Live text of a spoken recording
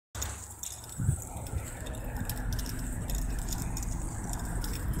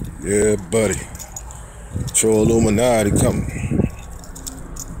Yeah, buddy. True Illuminati coming.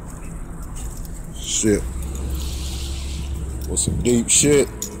 Shit. With some deep shit.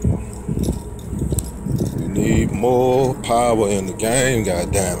 We need more power in the game,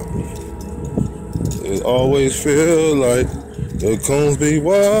 goddammit. It always feel like the Coons be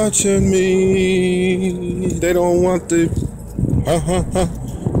watching me. They don't want the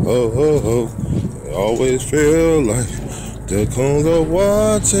oh. It always feel like the Coons are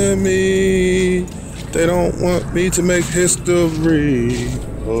watching me. They don't want me to make history.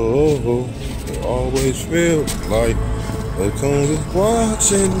 Oh. It always feel like the Coons is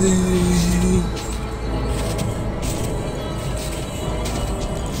watching me.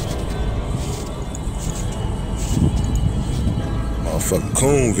 Motherfucking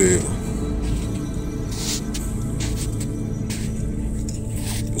Coonville.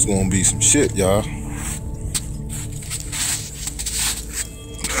 It's gonna be some shit, y'all.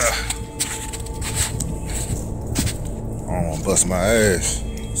 I don't wanna bust my ass.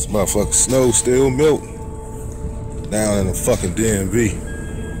 This motherfucking snow still melting down in the fucking DMV.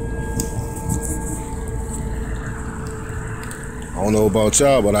 I don't know about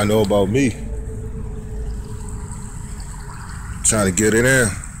y'all, but I know about me. Trying to get it in.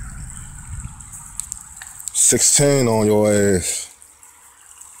 16 on your ass.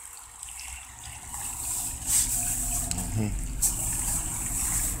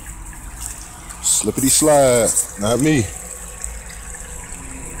 Slippity slide, not me.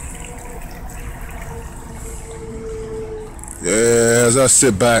 Yeah, as I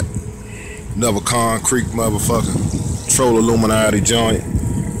sit back, another concrete motherfucker, troll Illuminati joint.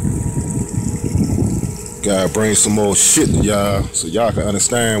 Gotta bring some more shit to y'all so y'all can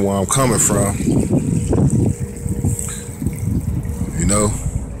understand where I'm coming from. You know,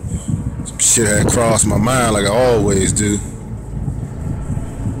 some shit had crossed my mind like I always do.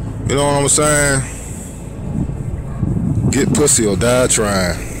 You know what I'm saying? Get pussy or die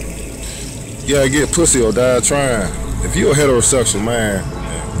trying. Yeah, get pussy or die trying. If you're a heterosexual man,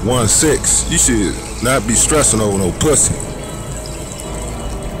 1-6, you should not be stressing over no pussy.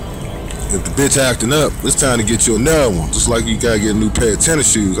 If the bitch acting up, it's time to get you another one. Just like you gotta get a new pair of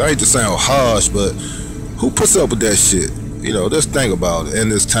tennis shoes. I hate to sound harsh, but who puts up with that shit? You know, just think about it in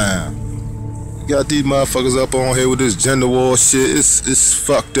this time. You got these motherfuckers up on here with this gender war shit. It's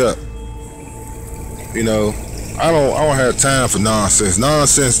fucked up. You know, I don't have time for nonsense.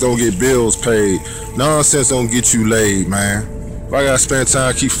 Nonsense don't get bills paid. Nonsense don't get you laid, man. If I gotta spend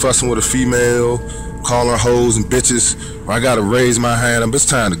time keep fussing with a female, calling hoes and bitches, or I gotta raise my hand up, it's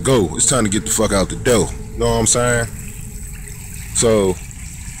time to go. It's time to get the fuck out the door. You know what I'm saying? So,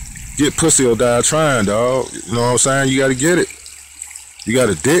 get pussy or die trying, dog. You know what I'm saying? You gotta get it. You got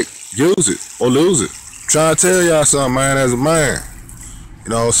a dick, use it or lose it. I'm trying to tell y'all something, man, as a man. You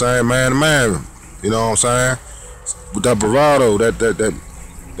know what I'm saying? Man to man. You know what I'm saying? With that bravado,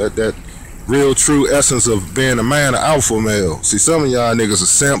 that real true essence of being a man, an alpha male. See, some of y'all niggas are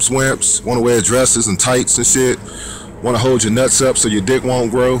simps, wimps, want to wear dresses and tights and shit, want to hold your nuts up so your dick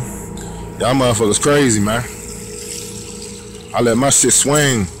won't grow. Y'all motherfuckers crazy, man. I let my shit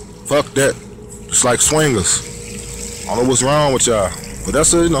swing. Fuck that. Just like swingers. I don't know what's wrong with y'all, but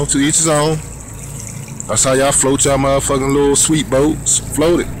that's you know, to each his own. That's how y'all float y'all motherfucking little sweet boats.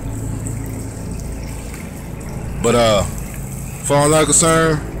 Float it. But far as I'm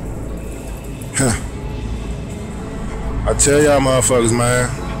concerned, I tell y'all motherfuckers, man,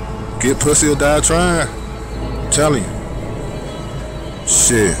 get pussy or die trying. I'm telling you.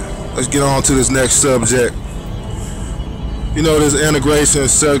 Shit. Let's get on to this next subject. You know, this integration,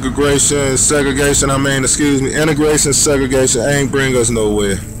 segregation, integration, segregation ain't bring us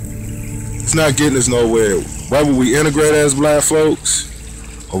nowhere. It's not getting us nowhere. Whether we integrate as black folks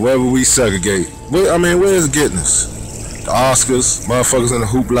or whether we segregate. I mean, where is it getting us? The Oscars, motherfuckers in the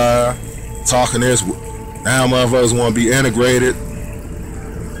hoopla, talking this. Now motherfuckers want to be integrated.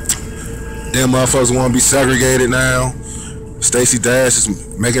 Then motherfuckers want to be segregated now. Stacey Dash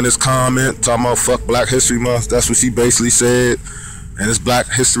is making this comment, talking about fuck Black History Month. That's what she basically said. And it's Black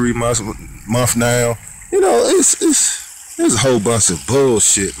History Month now. You know, it's a whole bunch of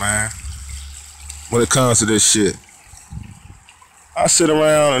bullshit, man. When it comes to this shit. I sit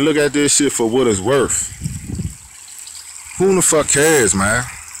around and look at this shit for what it's worth. Who the fuck cares, man?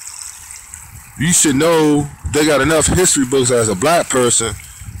 You should know they got enough history books as a black person,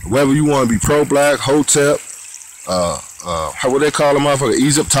 whether you want to be pro-black, hotep, what they call them, motherfucker,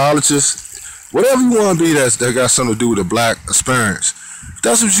 Egyptologist, whatever you want to be that got something to do with a black experience. If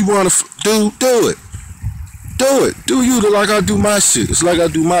that's what you want to do, do it. Do it. Do you like I do my shit. It's like I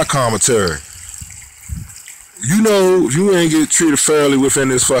do my commentary. You know, if you ain't get treated fairly within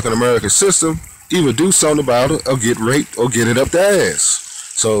this fucking American system, either do something about it or get raped or get it up the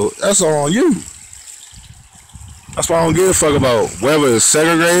ass. So that's all on you. That's why I don't give a fuck about whether it's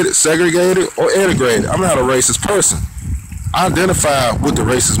segregated or integrated. I'm not a racist person. I identify with the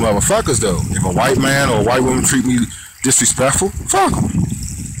racist motherfuckers though. If a white man or a white woman treat me disrespectful, fuck them.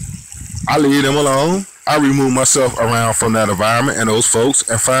 I leave them alone. I remove myself around from that environment and those folks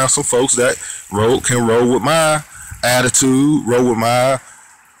and find some folks that can roll with my attitude, roll with my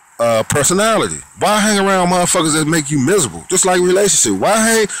personality. Why hang around motherfuckers that make you miserable? Just like relationship.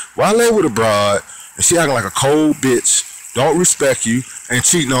 Why lay with a broad and she acting like a cold bitch, don't respect you, and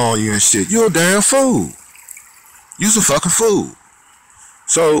cheating on you and shit? You're a damn fool. You's a fucking fool.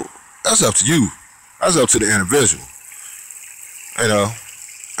 So that's up to you. That's up to the individual. You know.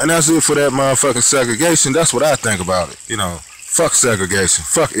 And that's it for that motherfucking segregation. That's what I think about it. You know, fuck segregation.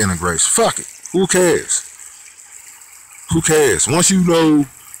 Fuck integration. Fuck it. Who cares? Who cares? Once you know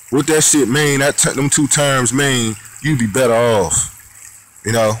what that shit mean, them two terms mean, you be better off.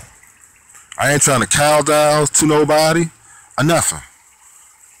 You know? I ain't trying to cow down to nobody or nothing.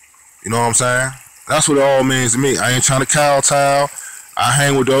 You know what I'm saying? That's what it all means to me. I ain't trying to kowtow. I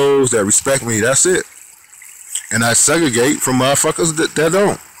hang with those that respect me. That's it. And I segregate from motherfuckers that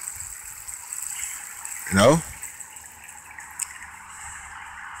don't. You know?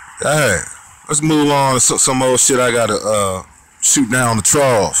 Hey, let's move on to some more shit I gotta shoot down the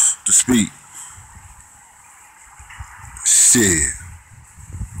trough to speak. Shit.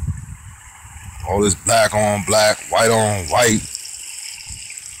 All this black on black, white on white.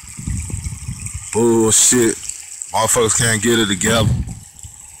 Bullshit. Motherfuckers can't get it together.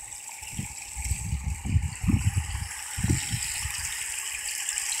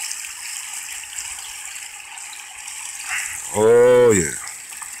 Oh yeah.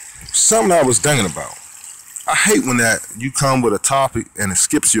 Something I was thinking about. I hate when that you come with a topic and it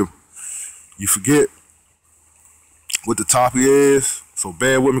skips you. You forget what the topic is. So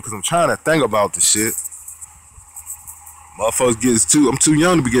bear with me because I'm trying to think about the shit. Motherfuckers I'm too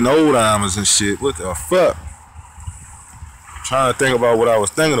young to be getting old timers and shit. What the fuck? I'm trying to think about what I was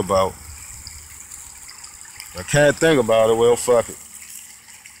thinking about. If I can't think about it, well fuck it.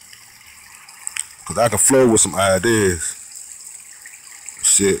 Cause I can flow with some ideas.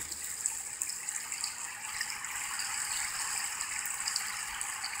 Shit.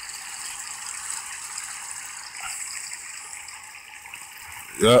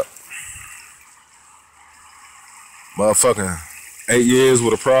 Yup. Motherfucking 8 years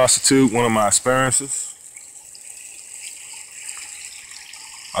with a prostitute, one of my experiences.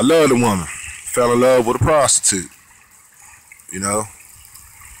 I love the woman. Fell in love with a prostitute. You know?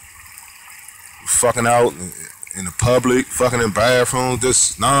 Fucking out in the public, fucking in bathrooms,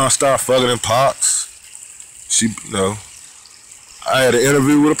 just non-stop fucking in parks. She, you know, I had an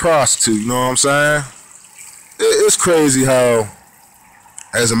interview with a prostitute, you know what I'm saying? It's crazy how,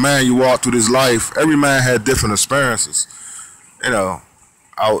 as a man, you walk through this life, every man had different experiences. You know,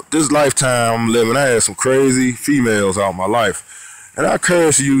 this lifetime I'm living, I had some crazy females out my life. And I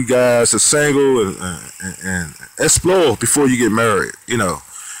encourage you guys to single and explore before you get married, you know.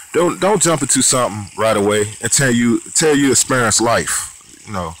 Don't jump into something right away until you experience life.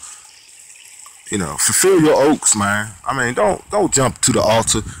 You know, fulfill your oaks, man. I mean, don't jump to the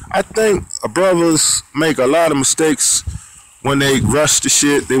altar. I think brothers make a lot of mistakes when they rush the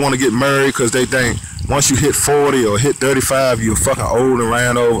shit. They want to get married because they think once you hit 40 or hit 35, you're fucking old and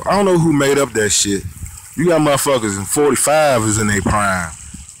ran over. I don't know who made up that shit. You got motherfuckers in 45 is in their prime.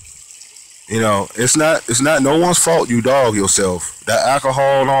 You know, it's not no one's fault you dog yourself. That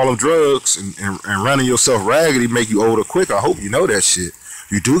alcohol and all them drugs and running yourself raggedy make you older quick. I hope you know that shit.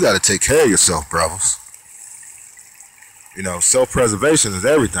 You do got to take care of yourself, brothers. You know, self-preservation is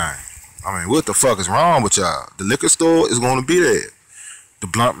everything. I mean, what the fuck is wrong with y'all? The liquor store is going to be there. The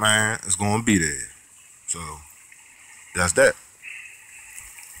blunt man is going to be there. So, that's that.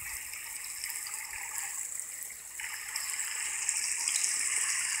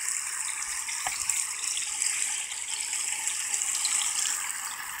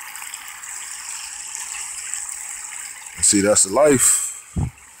 And see, that's the life.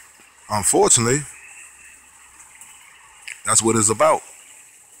 Unfortunately, that's what it's about.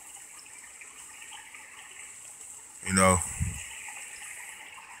 You know.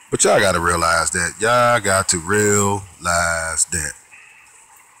 But y'all got to realize that. Y'all got to realize that.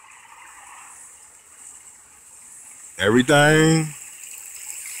 Everything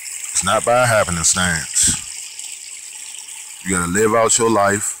is not by happenstance. You got to live out your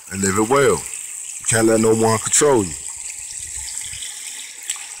life and live it well. You can't let no one control you.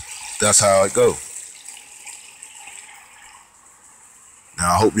 That's how it go.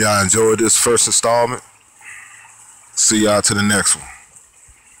 Now, I hope y'all enjoyed this first installment. See y'all to the next one.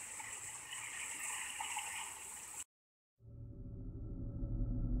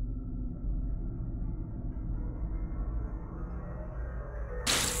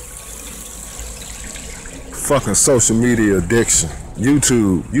 Fucking social media addiction.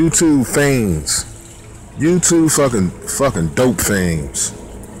 YouTube fiends. YouTube fucking dope fiends.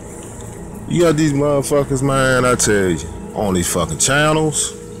 You got these motherfuckers, man, I tell you, on these fucking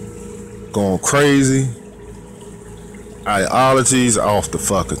channels, going crazy. Ideologies off the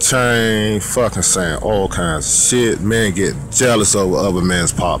fucking chain, fucking saying all kinds of shit. Men getting jealous over other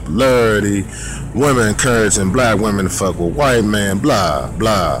men's popularity. Women encouraging black women to fuck with white men, blah,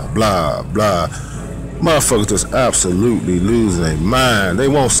 blah, blah, blah. Motherfuckers just absolutely losing their mind. They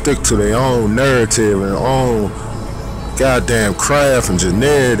won't stick to their own narrative and their own goddamn craft and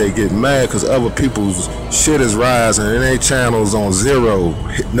generic. They get mad because other people's shit is rising and their channel's on zero,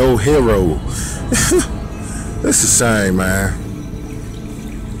 no hero. It's a shame, man.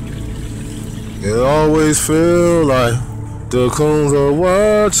 It always feel like the Coons are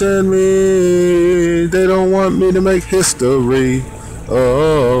watching me. They don't want me to make history.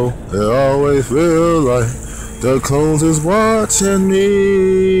 Oh, it always feel like the Coons is watching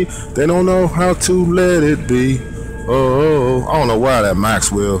me. They don't know how to let it be. Oh, I don't know why that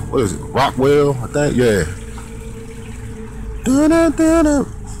Maxwell. What is it? Rockwell, I think. Yeah. Da-da-da-da.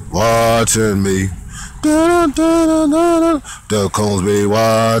 Watching me. Da-da-da-da-da. The Coons be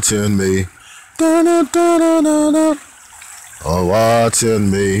watching me. Da-da-da-da-da. Oh, watching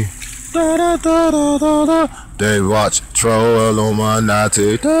me. Da-da-da-da-da. They watch Troll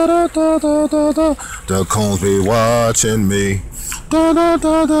Illuminati. Da-da-da-da-da-da. The Coons be watching me.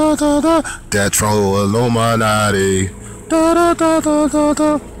 Da-da-da-da-da-da. That Troll Illuminati.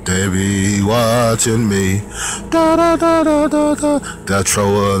 Da-da-da-da-da-da. They be watching me. Da-da-da-da-da-da. That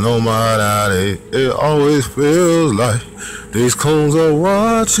Troll Illuminati. It always feels like these Coons are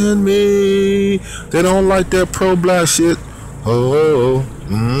watching me. They don't like that pro-black shit. Oh,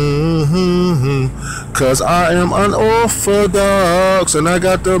 cause I am unorthodox and I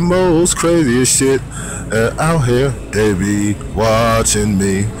got the most craziest shit out here. They be watching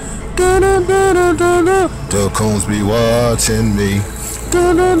me. The Coons be watching me.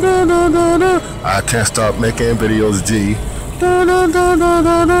 I can't stop making videos, G.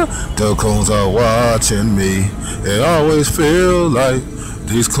 The Coons are watching me. It always feel like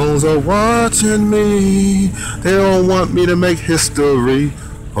these Coons are watching me. They don't want me to make history.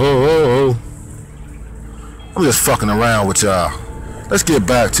 Oh. I'm just fucking around with y'all. Let's get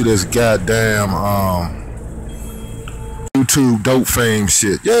back to this goddamn YouTube dope fame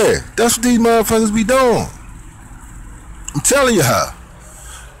shit. Yeah, that's what these motherfuckers be doing. I'm telling you how.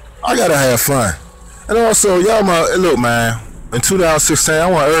 I gotta have fun. And also, y'all, look, man, in 2016, I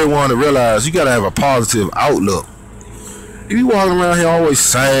want everyone to realize you gotta have a positive outlook. If you walking around here always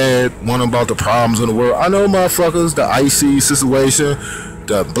sad, wondering about the problems in the world, I know motherfuckers, the IC situation,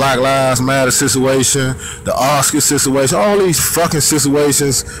 the Black Lives Matter situation, the Oscar situation, all these fucking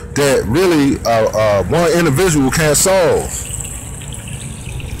situations that really one individual can't solve.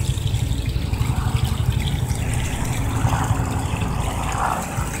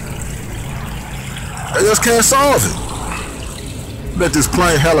 They just can't solve it. Let this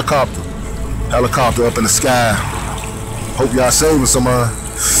plane helicopter up in the sky. Hope y'all saving someone.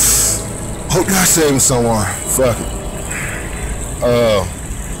 Hope y'all saving someone. Fuck it.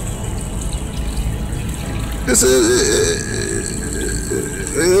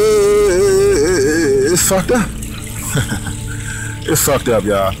 It's fucked up. It's fucked up,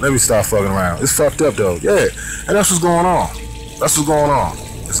 y'all. Let me stop fucking around. It's fucked up though. Yeah, and that's what's going on. That's what's going on.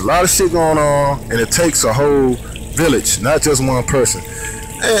 There's a lot of shit going on, and it takes a whole village, not just one person.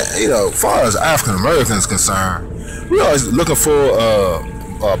 And you know, as far as African Americans concerned, we always looking for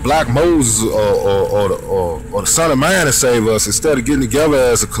Black Moses or the Son of Man to save us instead of getting together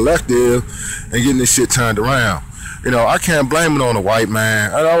as a collective and getting this shit turned around. You know, I can't blame it on the white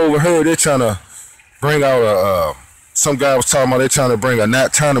man. I overheard they're trying to bring out some guy was talking about they're trying to bring a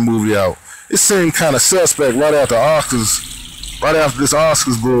Nat Turner movie out. It seemed kind of suspect right after Oscars. Right after this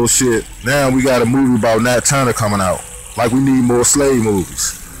Oscars bullshit, now we got a movie about Nat Turner coming out. Like we need more slave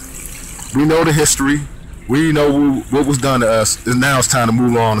movies. We know the history. We know what was done to us. And now it's time to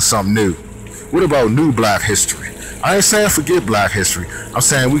move on to something new. What about new black history? I ain't saying forget black history. I'm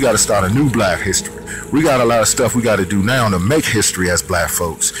saying we got to start a new black history. We got a lot of stuff we got to do now to make history as black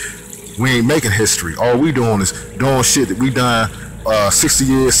folks. We ain't making history. All we doing is doing shit that we done 60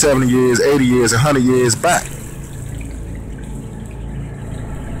 years, 70 years, 80 years, 100 years back.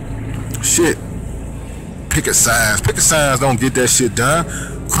 Shit. picket signs. Picket signs don't get that shit done.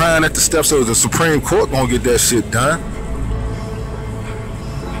 Crying at the steps of the Supreme Court don't get that shit done.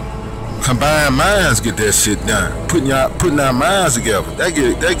 Combined minds get that shit done. Putting our minds together, they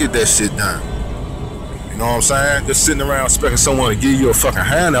get that shit done. You know what I'm saying? Just sitting around expecting someone to give you a fucking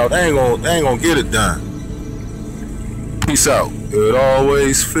handout, they ain't gonna get it done. Peace out. It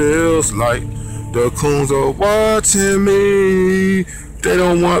always feels like the Coons are watching me. They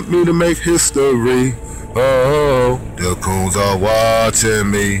don't want me to make history. Oh, the Coons are watching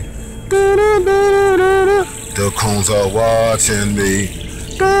me. The Coons are watching me.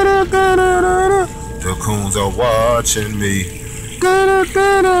 The Coons are watching me.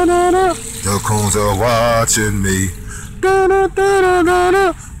 The Coons are watching me.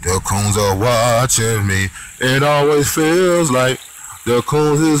 The Coons are watching me. It always feels like the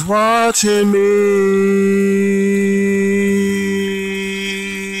Coons is watching me.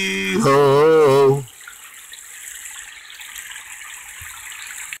 Oh.